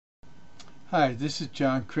Hi, this is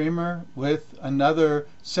John Kramer with another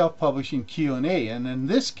self-publishing Q&A, and in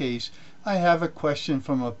this case I have a question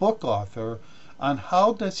from a book author on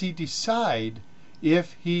how does he decide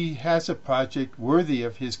if he has a project worthy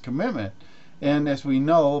of his commitment. And as we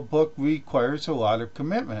know, a book requires a lot of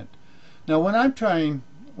commitment. Now when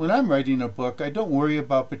I'm writing a book, I don't worry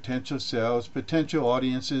about potential sales, potential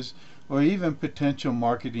audiences, or even potential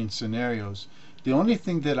marketing scenarios. The only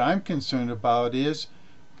thing that I'm concerned about is,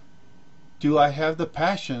 do I have the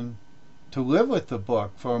passion to live with the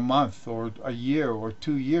book for a month or a year or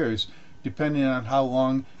 2 years, depending on how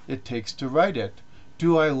long it takes to write it?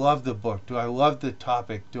 Do I love the book? Do I love the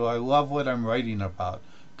topic? Do I love what I'm writing about?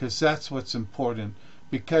 Because that's what's important.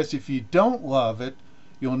 Because if you don't love it,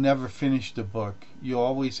 you'll never finish the book. You'll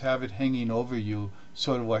always have it hanging over you,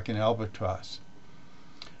 sort of like an albatross.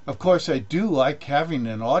 Of course, I do like having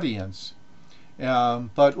an audience,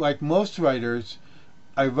 but like most writers,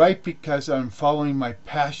 I write because I'm following my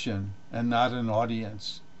passion and not an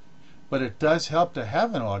audience. But it does help to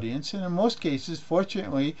have an audience, and in most cases,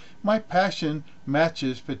 fortunately, my passion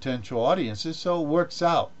matches potential audiences, so it works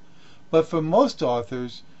out. But for most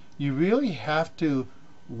authors, you really have to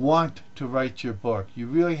want to write your book. You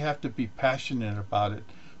really have to be passionate about it,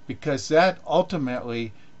 because that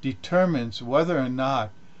ultimately determines whether or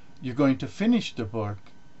not you're going to finish the book.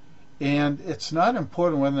 And it's not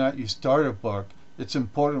important whether or not you start a book. It's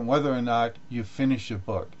important whether or not you finish a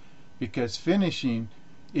book, because finishing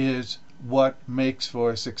is what makes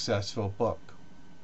for a successful book.